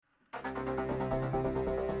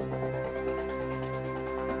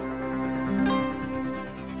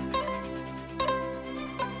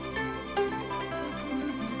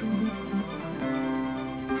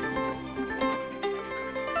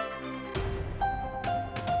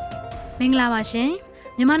မင်္ဂလာပါရှင်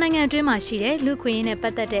မြန်မာနိုင်ငံအတွင်းမှာရှိတဲ့လူခွင့်ရင်းနဲ့ပ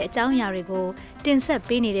တ်သက်တဲ့အကြောင်းအရာတွေကိုတင်ဆက်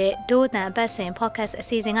ပေးနေတဲ့ဒို့အတန်အပတ်စဉ် podcast အ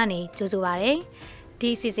စီအစဉ်ကနေကြိုဆိုပါရစေ။ဒီ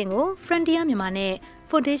အစီအစဉ်ကို Frontier မြန်မာနဲ့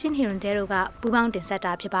Foundation Hirondale တို့ကပူးပေါင်းတင်ဆက်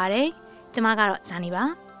တာဖြစ်ပါတယ်။ကျွန်မကတော့ဇာနီပါ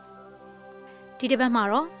။ဒီတစ်ပတ်မှာ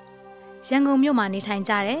တော့ရန်ကုန်မြို့မှာနေထိုင်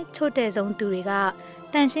ကြတဲ့ချို့တဲ့ဆုံးသူတွေက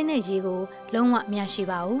တန်ရှင်းတဲ့ရေကိုလုံးဝမရရှိ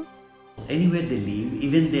ပါဘူး။ Anywhere they live,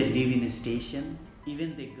 even they live in a station, even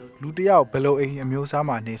they go လူတယောက်ဘယ်လိုအိမ်အမျိုးအစား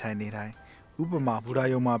မှာနေထိုင်နေတိုင်းဥပမာဘူရာ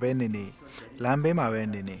ယုံမှာပဲနေနေလမ်းဘေးမှာပဲ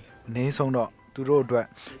နေနေအနည်းဆုံးတော့သူတို့အတွက်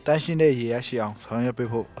တန်းရှင်းတဲ့ရေရရှိအောင်ဆောင်ရွက်ပေး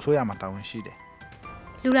ဖို့အစိုးရမှာတာဝန်ရှိတယ်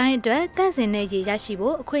လူတိုင်းအတွက်တန့်စင်တဲ့ရေရရှိ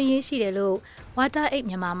ဖို့အခွင့်အရေးရှိတယ်လို့ Water Aid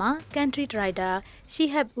မြန်မာမှာ Country Director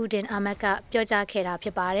Shihab Udin Ahmed ကပြောကြားခဲ့တာဖြ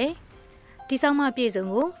စ်ပါတယ်။ဒီဆောင်မပြေဆုံး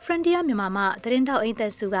ကို Frontier မြန်မာမှာသတင်းထောက်အိမ်သ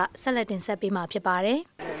က်စုကဆက်လက်တင်ဆက်ပေးမှာဖြစ်ပါတယ်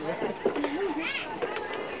။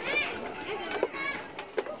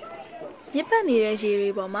မြစ်ပတ်နေတဲ့ရေတွေ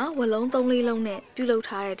ပေါ်မှာဝလုံး3-4လုံးနဲ့ပြုလုပ်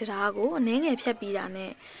ထားတဲ့တရားကိုအနှဲငယ်ဖြတ်ပြီးတာ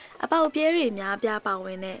နဲ့အပေါက်ပြဲတွေများပြားပါဝ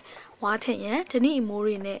င်တဲ့ဝါထင်ရန်ဓနိအမိုး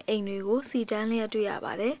တွေနဲ့အိမ်တွေကိုစီတန်းလျက်တွေ့ရ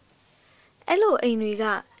ပါတယ်။အဲ့လိုအိမ်တွေက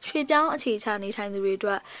ရွှေပြောင်းအခြေချနေထိုင်သူတွေအတွ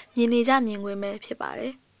က်မြင်နေကြမြင်ကွင်းပဲဖြစ်ပါတ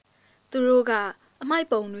ယ်။သူတို့ကအမိုက်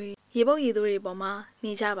ပုံတွေရေပုတ်ရေသွေးတွေပေါ်မှာ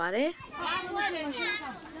နေကြပါတယ်။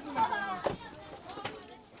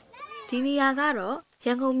ဒီနေရာကတော့ရ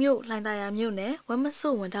န်ကုန်မြို့လှိုင်သာယာမြို့နယ်ဝက်မ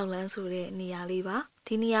စွဝန်တောက်လန်းဆိုတဲ့နေရာလေးပါ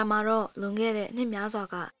ဒီနေရာမှာတော့လွန်ခဲ့တဲ့နှစ်များစွာ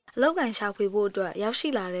ကအလောက်ကန်ရှာဖွေဖို့အတွက်ရောက်ရှိ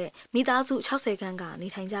လာတဲ့မိသားစု60ခန်းကနေ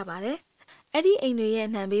ထိုင်ကြပါတယ်အဲ့ဒီအိမ်တွေရဲ့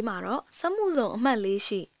နှံပေးမှာတော့စက်မှုစုံအမှတ်၄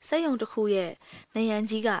ရှိစက်ရုံတစ်ခုရဲ့နေရန်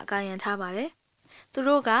ကြီးကအကာရန်ထားပါတယ်သူ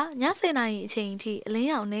တို့ကည10နာရီအချိန်ထိအလင်း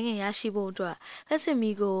ရောင်နှင်းငယ်ရရှိဖို့အတွက်လက်စင်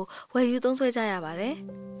မီကိုဝယ်ယူသုံးစွဲကြရပါတယ်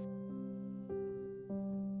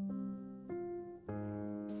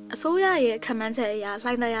အစိုးရရဲ့ခန့်မှန်းချက်အရ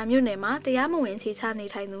လှိုင်သာယာမြို့နယ်မှာတရားမဝင်ခြေချနေ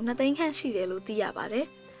ထိုင်သူ2သိန်းခန့်ရှိတယ်လို့သိရပါတယ်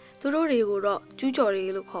။သူတို့တွေကိုတော့ကျူးကျော်တွေ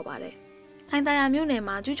လို့ခေါ်ပါတယ်။လှိုင်သာယာမြို့နယ်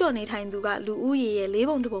မှာကျူးကျော်နေထိုင်သူကလူဦးရေရဲ့4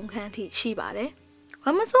ပုံ1ပုံခန့်အထိရှိပါတယ်။ဝ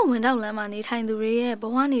မ်မစွဝန်တောက်လမ်းမှာနေထိုင်သူတွေရဲ့ဘ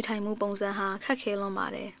ဝနေထိုင်မှုပုံစံဟာခက်ခဲလွန်းပါ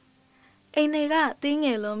တယ်။အိမ်တွေကတင်းင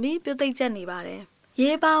ယ်လွန်ပြီးပြုတ်သိပ်ကျက်နေပါတယ်။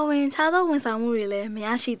ရေပါဝင်ခြားသောဝန်ဆောင်မှုတွေလည်းမရ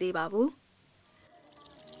ရှိသေးပါဘူး။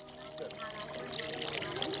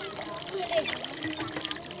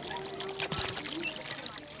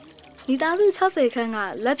မိသားစု60ခန်းက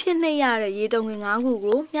လက်ဖြစ်နှိပ်ရတဲ့ရေတုံကင်9ခု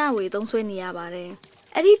ကိုမျှဝေသုံးစွဲနေရပါတယ်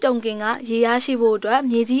။အဲ့ဒီတုံကင်ကရေရရှိဖို့အတွက်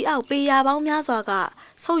မြေကြီးအောက်ပေရာပေါင်းများစွာက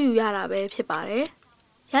ဆုပ်ယူရတာပဲဖြစ်ပါတယ်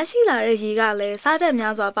။ရရှိလာတဲ့ရေကလည်းစားတက်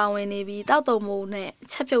များစွာပါဝင်နေပြီးတောက်တုံမိုးနဲ့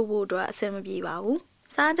ချက်ပြုတ်ဖို့အတွက်အဆင်မပြေပါဘူး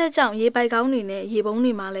။စားတက်ကြောင့်ရေပိုက်ကောင်းတွေနဲ့ရေပုံး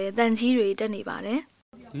တွေမှာလည်းတန်ကြီးတွေတက်နေပါတယ်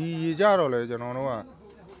။ဒီရေကြတော့လေကျွန်တော်တို့က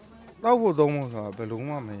တောက်ဖို့သုံးဖို့ဆိုတာဘယ်လုံး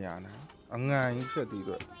မှမရနိုင်။အငံကြီးဖြစ်ပြီး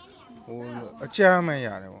တော့အချမ်းမရ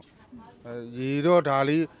တယ်ပေါ့ရေတော့ဒါ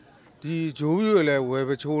လေးဒီဂျိုးရွေလည်းဝယ်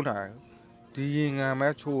ပချိုးနိုင်ဒီရေငံပဲ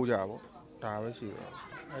ချိုးကြပေါ့ဒါပဲရှိတယ်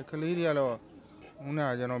ကလေးတွေကတော့ခုနက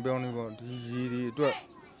ကျွန်တော်ပြောနေပေါ့ဒီရေတွေအတွက်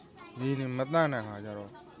ရေတွေမတန့်တဲ့ခါကျ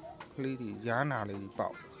တော့ကလေးတွေရားနာလေးပေါ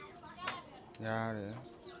က်ရတယ်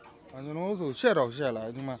ကျွန်တော်ဆိုရှက်တော့ရှက်လာ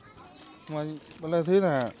ဒီမှာဘလက်သေး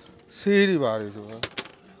တဲ့ဆေးတွေပါတယ်ဆိုတော့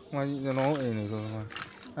ကျွန်တော်အိမ်နေဆိုတော့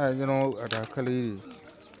ကျွန်တော်ဒါကလေးတွေ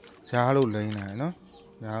ရားလို့လိမ့်နေနော်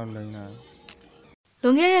လွ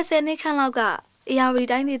န်ခဲ့တဲ့10နှစ်ခန့်လောက်ကအေယာရီ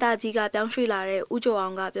တိုင်းဒေသကြီးကပြောင်းရွှေ့လာတဲ့ဦးကျော်အော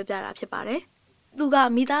င်ကပြောပြတာဖြစ်ပါတယ်။သူက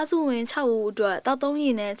မိသားစုဝင်6ဦးအတွက်တောက်သုံးရ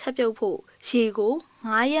ည်နဲ့ချက်ပြုတ်ဖို့ရေကို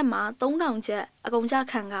9ရက်မှာ3000ကျပ်အကုန်ကျ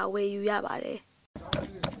ခံကဝယ်ယူရပါတယ်။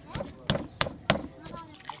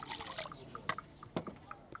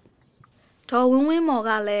ဒေါ်ဝင်းဝင်းမော်က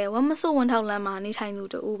လည်းဝမ်မစွဝန်ထောက်လမ်းမှာနေထိုင်သူ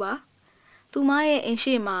တူပါ။သူမရဲ့အိမ်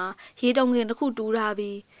ရှိမှာရေတုံကင်တစ်ခုတူးထား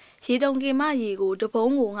ပြီးရေတုံကင်မရေကိုတ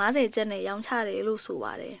ပုံးကို50ကျပ်နဲ့ရောင်းချတယ်လို့ဆို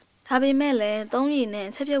ပါတယ်။ဒါပေမဲ့လည်း3ရေနဲ့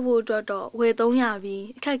ချက်ပြုတ်ဖို့အတွက်တော့ဝယ်300ပြီး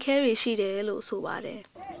အခက်ခဲတွေရှိတယ်လို့ဆိုပါတယ်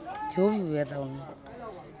။ဂျိုးပြူရဲ့တောင်း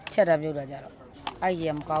ချက်တာပြုတ်တာကြတော့အဲ့ရေ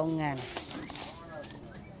မကောင်းငန်း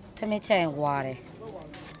။ထမင်းချက်ရင်ဝါတယ်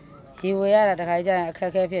။ရေဝယ်ရတာတခါကျရင်အခ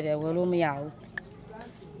က်ခဲဖြစ်တယ်ဝယ်လို့မရဘူး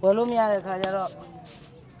။ဝယ်လို့မရတဲ့ခါကျတော့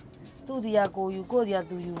သူ့စီကကိုယူကိုစီက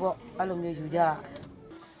သူယူပေါ့အဲ့လိုမျိုးယူကြ။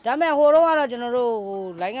ဒါမဲ့ဟိုတော့ကတော့ကျွန်တော်တို့ဟို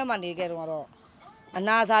လိုင်းငယ်မှာနေခဲ့တော့အ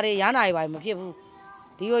နာစားတွေရနာတွေပါမဖြစ်ဘူး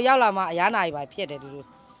ဒီကိုရောက်လာမှအရနာတွေပါဖြစ်တယ်ဒီလို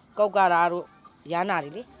ကောက်ကရာတို့ရနာတွေ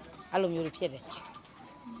လေအဲ့လိုမျိုးတွေဖြစ်တယ်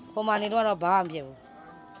ဟိုမှာနေတော့ဘာမှမဖြစ်ဘူး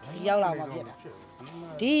ဒီရောက်လာမှဖြစ်တာ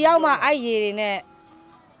ဒီရောက်မှအဲ့ရေတွေနဲ့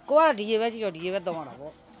ကိုကတော့ဒီရေပဲရှိတော့ဒီရေပဲသုံးရတာ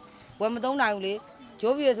ပေါ့ဝယ်မသုံးနိုင်ဘူးလေ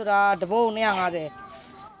ဂျိုးပြေဆိုတာတဘုံ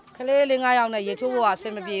250ခလေး5ယောက်နဲ့ရေချိုးဖို့အဆ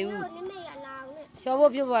င်မပြေဘူးရှော့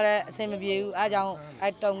ဖို့ပြုတ်သွားတဲ့အဆင်မပြေဘူးအဲကြောင့်အဲ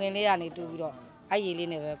တုံငင်လေးကနေတူပြီးတော့အဲရေလေး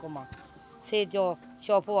နဲ့ပဲကိုမဆေးကြော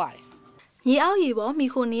ရှော့ဖို့ရတယ် မြေအောက်ရေပေါ်မိ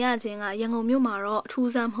ခိုနေရခြင်းကရန်ကုန်မြို့မှာတော့အ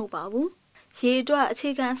ထူးဆန်းမဟုတ်ပါဘူးရေအတွက်အခြေ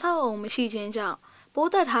ခံအဆောက်အအုံမရှိခြင်းကြောင့်ပိုး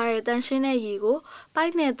သက်ထားတဲ့တန်ရှင်းတဲ့ရေကိုပို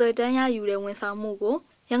က်နဲ့သွယ်တန်းရယူတဲ့ဝန်ဆောင်မှုကို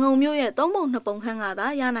ရန်ကုန်မြို့ရဲ့3ပုံ2ပုံခန့်ကသာ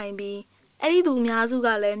ရနိုင်ပြီးအဲ့ဒီသူအများစုက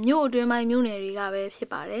လည်းမြို့အတွင်းပိုင်းမြို့နယ်တွေကပဲဖြစ်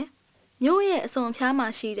ပါတယ်မြို့ရဲ့အစွန်အဖျားမှာ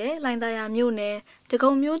ရှိတဲ့လိုင်သာယာမြို့နယ်တ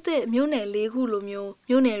ကုံမြို့သစ်မြို့နယ်၄ခုလို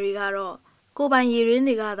မြို့နယ်တွေကတော့ကိုပိုင်ရေရင်း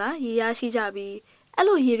တွေကသာရေရရှိကြပြီးအဲ့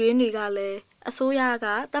လိုရေရင်းတွေကလည်းအစိုးရက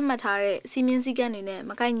သတ်မှတ်ထားတဲ့စီမင်းစည်းကမ်းတွေနဲ့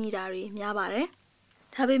မကိုက်ညီတာတွေများပါတယ်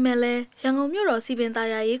ဒါပေမဲ့လည်းရန်ကုန်မြို့တော်စီပင်သာ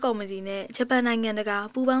ယာရေးကော်မတီနဲ့ဂျပန်နိုင်ငံတကာ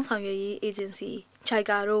ပူးပေါင်းဆောင်ရွက်ရေးအေဂျင်စီ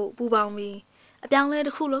JICA တို့ပူးပေါင်းပြီးအပြောင်းလဲတ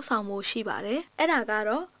စ်ခုလှုပ်ဆောင်မှုရှိပါတယ်။အဲ့ဒါက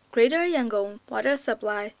တော့ Greater Yangon Water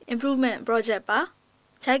Supply Improvement Project ပါ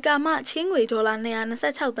။ JICA မှချင်းငွေဒေါ်လာ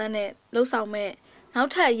226သန်းနဲ့လှုပ်ဆောင်မဲ့နော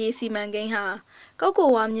က်ထပ်ရေစီမံကိန်းဟာကောက်ကို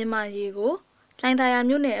ဝါမြင့်မရေကိုလိုင်သာယာ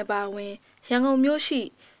မြို့နယ်အပါအဝင်ရန်ကုန်မြို့ရှိ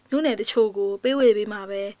မြို့နယ်တချို့ကိုပေးဝေပေးမှာ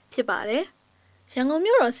ပဲဖြစ်ပါတယ်။ရန်ကုန်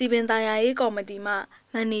မြို့တော်စီပင်သာယာရေးကော်မတီမှ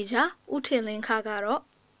မန်နေဂျာဦးထင်လင်းခါကတော့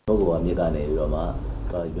ကောက်ကိုဝါမြစ်ကနေပြီးတော့မှ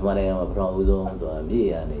မြန်မာနိုင်ငံမှာပထမဦးဆုံးမြေ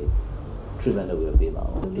ရနေ treatment လုပ်ပေးပါ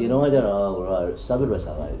ဦးဒီတော့ကကျတော့ကိုက service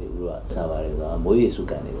server တွေဦးက server တွေဆိုတာမိုးရေစု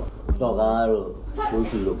ကန်တွေပေါ့တော့ကားတို့ဂျိုး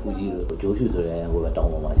ရှူတို့ပူကြီးတို့ဂျိုးရှူဆိုတဲ့ဟိုတောင်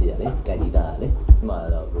ပေါ်မှာရှိရတယ်ကန်ကြီးတာလေဒီမှာ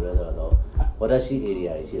တော့ဘယ်လိုလဲဆိုတော့ water sheet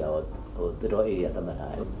area တွေရှိတာပေါ့ဟိုသစ်တော် area သတ်မှတ်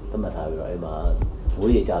ထားတယ်သတ်မှတ်ထားပြီးတော့အဲ့မှာ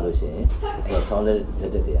မိုးရေကြလို့ရှိရင်အဲ့ဆောင်းလက်လ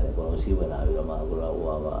က်တက်တွေရတယ်အကုန်လုံးစီးဝင်လာပြီးတော့မှကိုက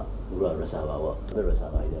ဟိုကreservoir ပေါ့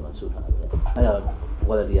reservoir တွေမှာစုထားတယ်အဲ့တော့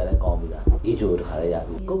quality ကလည်းကောင်းပြီလားဒီဂျိုတခါလေးရ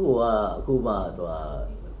ပြီကိုကအခုမှသူက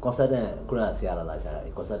consultant ခုနဆရာလာရှာတ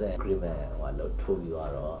ယ် consultant agreement ဟိုလို့ထိုးပြီး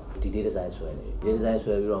တော့ဒီ design ဆွဲနေဒီ design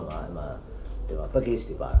ဆွဲပြီးတော့မှအဲ့မှာဒီမှာ package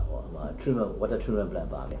တွေပါတာပေါ့အဲ့မှာ treatment water treatment plant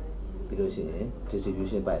ပါမယ်ပြီးလို့ရှိရင်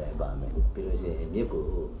distribution pipeline ပါမယ်ပြီးလို့ရှိရင်မြစ်ကို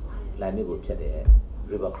line မြစ်ကိုဖြတ်တဲ့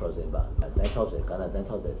river crossing ပါတန်း60ကာလတန်း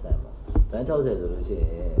60ဆန်းပါတန်း60ဆိုလို့ရှိရ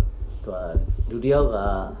င်သူကလူတယောက်က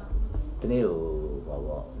ဒီနေ့ဟို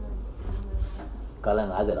ပေါ့ကာလ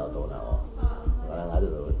50လောက်သုံးတာပေါ့ကာလ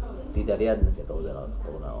50ဆိုဒီတရ120 30လောက်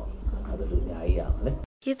သုံးတာပေါ့အဲ့ဒါလူအများကြီးရပါလေ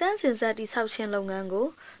ရေတန်းစင်ဆက်တိဆောက်ခြင်းလုပ်ငန်းကို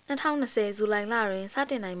2020ဇူလိုင်လတွင်စ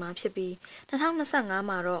တင်နိုင်မှာဖြစ်ပြီး2025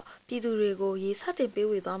မှာတော့ပြည်သူတွေကိုရေစတင်ပေး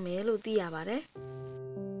ဝေသွားမယ်လို့သိရပါတယ်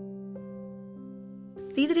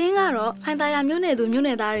ဒီသတင်းကတော့လိုင်သာယာမြို့နယ်သူမြို့န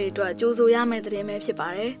ယ်သားတွေအတွက်ကြိုးဆိုရမယ့်သတင်းပဲဖြစ်ပါ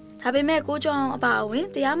တယ်ဒါပေမဲ့ကိုကျော်အောင်အပါအဝင်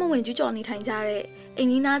တရားမဝင်ကျူးကျော်နေထိုင်ကြတဲ့အိမ်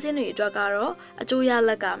နီးနားချင်းတွေအတွက်ကတော့အကျိုးရလ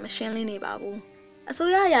က်ကမရှင်းလင်းနေပါဘူးအ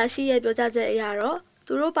စိုးရအရာရှိရဲ့ပြောကြားချက်အရတော့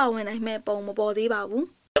သူတို့ပါဝင်နိုင်မဲ့ပုံမပေါ်သေးပါဘူး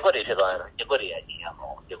ရက်ွက်တွေဖြစ်သွားရင်ရက်ွက်တွေကကြီးရမှာ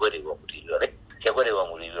ပေါ့ရက်ွက်တွေကိုမူတည်ပြီးတော့လေရက်ွက်တွေက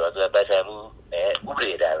မူတည်ပြီးတော့သူကပတ်ဆိုင်မှုနဲ့ဥပ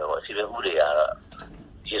ဒေတိုင်းပဲပေါ့စီမံဥပဒေကတော့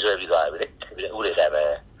ရေးဆွဲပြီးသွားပြီလေပြီးတော့ဥပဒေတိုင်းပဲ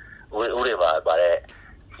ဥပဒေမှာပါတဲ့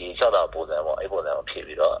ဒီ၆တောင်ပုံစံပေါ့အဲ့ပုံစံကိုဖြည့်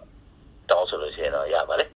ပြီးတော့တောင်းဆိုလို့ရှိရင်တော့ရ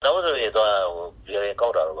ပါလေတောင်းဆိုရင်တော့ဟိုပြည်ရင်ကော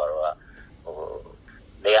က်တာတော့ကတော့ဟို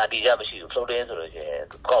နေရာတည်ကြမရှိဘူး floating ဆိုလို့ရှိရင်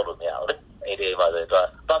ကောက်လို့မရဘူးလေအဲ့ဒီမှာဆိုတော့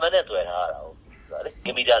permanent တွေ့ထားတာဟုတ်လေ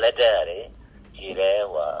ဒီမီတာလက်တက်ရတယ်ဒီလဲ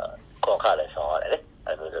ဟိုခေါခလဲဆောင်းရတယ်လေ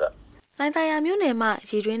အဲ့လိုဆိုတော့လိုင်သာယာမြို့နယ်မှာ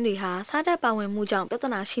ရေတွင်းတွေဟာစားတက်ပါဝင်မှုကြောင့်ပြဿ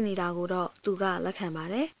နာရှိနေတာကိုတော့သူကလက်ခံပါ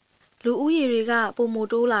တယ်လူဦးရေတွေကပုံမို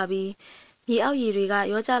တိုးလာပြီးမြေအောက်ရေတွေက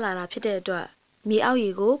ရောကျလာတာဖြစ်တဲ့အတွက်မြေအောက်ရေ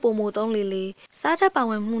ကိုပုံမိုသုံးလေလေစားတက်ပါ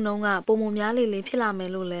ဝင်မှုနှုန်းကပုံမိုများလေလေဖြစ်လာမ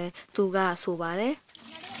ယ်လို့လည်းသူကဆိုပါတယ်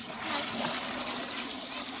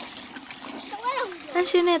တန်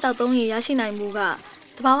ရှင်းတဲ့တောက်သုံးရေရရှိနိုင်မှုက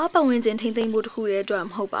တဘာဝပတ်ဝန်းကျင်ထိမ့်သိမ်းမှုတစ်ခုတည်းအတွက်မ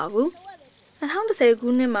ဟုတ်ပါဘူး2010ခု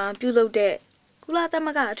နှစ်မှာပြုလုပ်တဲ့ကုလသမ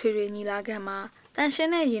ဂ္ဂအထွေထွေညီလာခံမှာတန်ရှ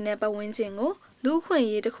င်းတဲ့ရေနဲ့ပတ်ဝန်းကျင်ကိုလူ့အခွင့်အ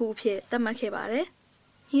ရေးတစ်ခုအဖြစ်သတ်မှတ်ခဲ့ပါတယ်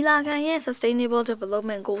ညီလာခံရဲ့ Sustainable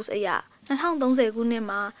Development Goals အရ2030ခုနှစ်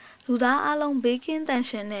မှာလူသားအလုံးဘေးကင်းတန်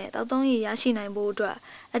ရှင်းတဲ့တောက်သုံးရေရရှိနိုင်ဖို့အတွက်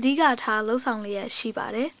အဓိကထားလှုံ့ဆော်လျက်ရှိပါ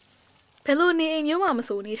တယ်ဘယ်လိုနေအိမ်မျိုးမှမ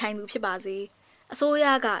ဆိုနေထိုင်သူဖြစ်ပါစေအစိုးရ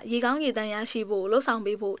ကရေကောင်းရေသန့်ရရှိဖို့လှုံ့ဆော်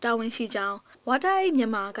ပေးဖို့တာဝန်ရှိကြောင်း Water Aid မြ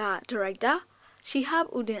န်မာက Director Shihab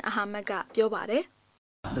Uddin Ahmed ကပြောပါတယ်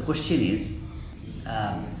The question is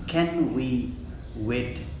can we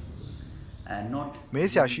wait not မဲ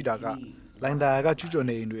ဆရာရှိတာကလိုင်သာယာကကျူးကျော်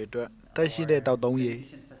နေအိမ်တွေအတွက်တက်ရှိတဲ့တောက်သုံးရေ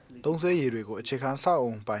သုံးဆွဲရေတွေကိုအခြေခံစောက်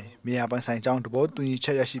အုံပိုင်မြေယာပိုင်ဆိုင်ကြောင်းတဘောတူညီချ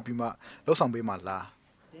က်ရရှိပြီးမှလှုပ်ဆောင်ပေးမှလား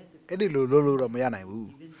အဲ့ဒီလိုလုပ်လို့တော့မရနိုင်ဘူး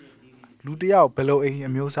လူတယောက်ဘယ်လိုအိမ်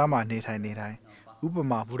အမျိုးအစားမှာနေထိုင်ဥပ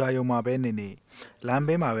မာဘူရာယုံမှာပဲနေလမ်း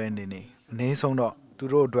ဘေးမှာပဲနေအနည်းဆုံးတော့သူ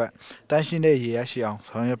တို့အတွက်တန်းရှင်းတဲ့ရေရရှိအောင်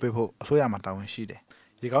ဆောင်ရွက်ပေးဖို့အစိုးရမှာတာဝန်ရှိတယ်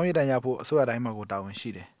ရေကောင်းရေတန်းရဖို့အစိုးရတိုင်းမှာကိုတာဝန်ရှိ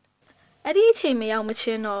တယ်အဲ့ဒီအချိန်မရောက်မချ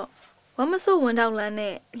င်းတော့ မဆုဝန်ထောက်လန်း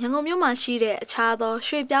နဲ့ရန်ကုန်မြို့မှာရှိတဲ့အခြားသော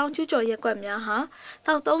ရွှေပြောင်းကျူးကျော်ရက်ကွက်များဟာ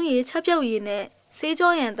တောက်သုံးရည်ချက်ပြုတ်ရည်နဲ့ဆေး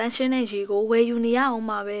ကြောရန်တန်ရှင်းတဲ့ရည်ကိုဝယ်ယူနေရအောင်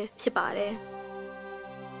မှာပဲဖြစ်ပါတယ်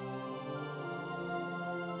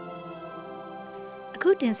အခု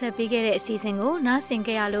တင်ဆက်ပေးခဲ့တဲ့အစီအစဉ်ကိုနားဆင်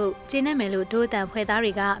ကြရလို့ကျေနပ်မယ်လို့ဒို့အတန်ဖွဲ့သား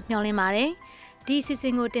တွေကမျှော်လင့်ပါတယ်ဒီအစီအစ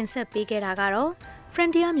ဉ်ကိုတင်ဆက်ပေးခဲ့တာကတော့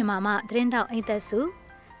Frontier မြန်မာမှသတင်းတောက်အိမ်သက်စု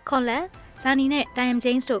ခေါ်လက်ဇာနီနဲ့ Time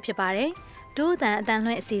James တို့ဖြစ်ပါတယ်ဒို့အတန်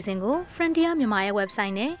လွှင့်အစီအစဉ်ကို Frontier မြန်မာရဲ့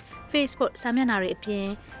website နဲ့ Facebook စာမျက်နှာတွေအပြင်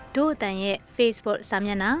ဒို့အတန်ရဲ့ Facebook စာ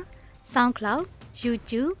မျက်နှာ SoundCloud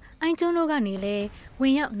YouTube အိုင်ကျွန်းတို့ကနေလည်းဝ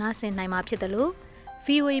င်ရောက်နားဆင်နိုင်မှာဖြစ်တယ်လို့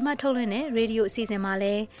VOA မှထုတ်လွှင့်တဲ့ရေဒီယိုအစီအစဉ်မှာလ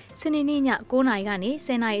ည်းစနေနေ့ည9:00နာရီကနေ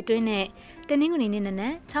10:00နာရီအတွင်းနဲ့တနင်္ဂနွေနေ့နန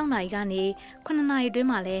က်6:00နာရီကနေ9:00နာရီအတွင်း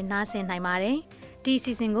မှာလည်းနားဆင်နိုင်ပါတယ်ဒီအ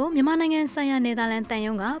စီအစဉ်ကိုမြန်မာနိုင်ငံဆိုင်ရာနယ်သာလန်တန်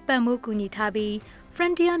ယုံကပံ့ပိုးကူညီထားပြီး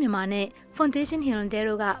Frontier မြန်မာနဲ့ Foundation Hillondale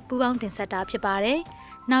တို့ကပူးပေါင်းတင်ဆက်တာဖြစ်ပါတယ်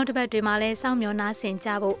နောက်တစ်ပတ်တွေမှာလည်းစောင့်မျှော်နားဆင်ကြ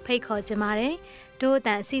ဖို့ဖိတ်ခေါ်ချင်ပါတယ်ဒို့အတ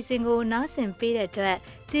န်အစီအစဉ်ကိုနားဆင်ပေးတဲ့အတွက်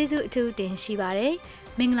ကျေးဇူးအထူးတင်ရှိပါတယ်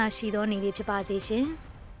မင်္ဂလာရှိသောနေ့လေးဖြစ်ပါစေရှင်